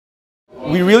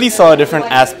we really saw a different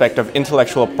aspect of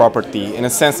intellectual property in a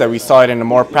sense that we saw it in a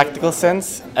more practical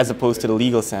sense as opposed to the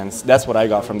legal sense. That's what I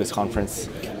got from this conference.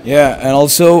 Yeah, and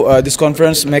also this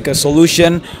conference make a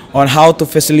solution on how to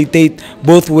facilitate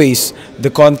both ways, the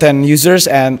content users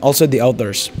and also the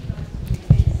authors.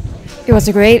 It was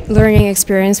a great learning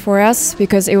experience for us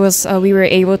because it was we were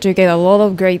able to get a lot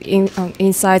of great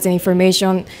insights and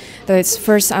information that's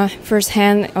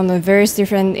firsthand on the various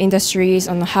different industries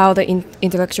on how the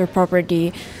intellectual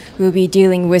property will be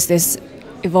dealing with this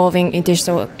evolving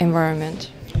digital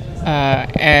environment.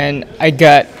 And I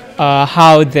got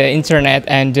how the internet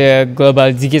and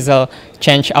global digital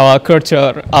change our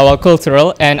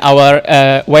cultural and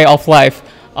our way of life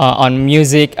on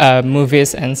music,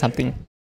 movies, and something.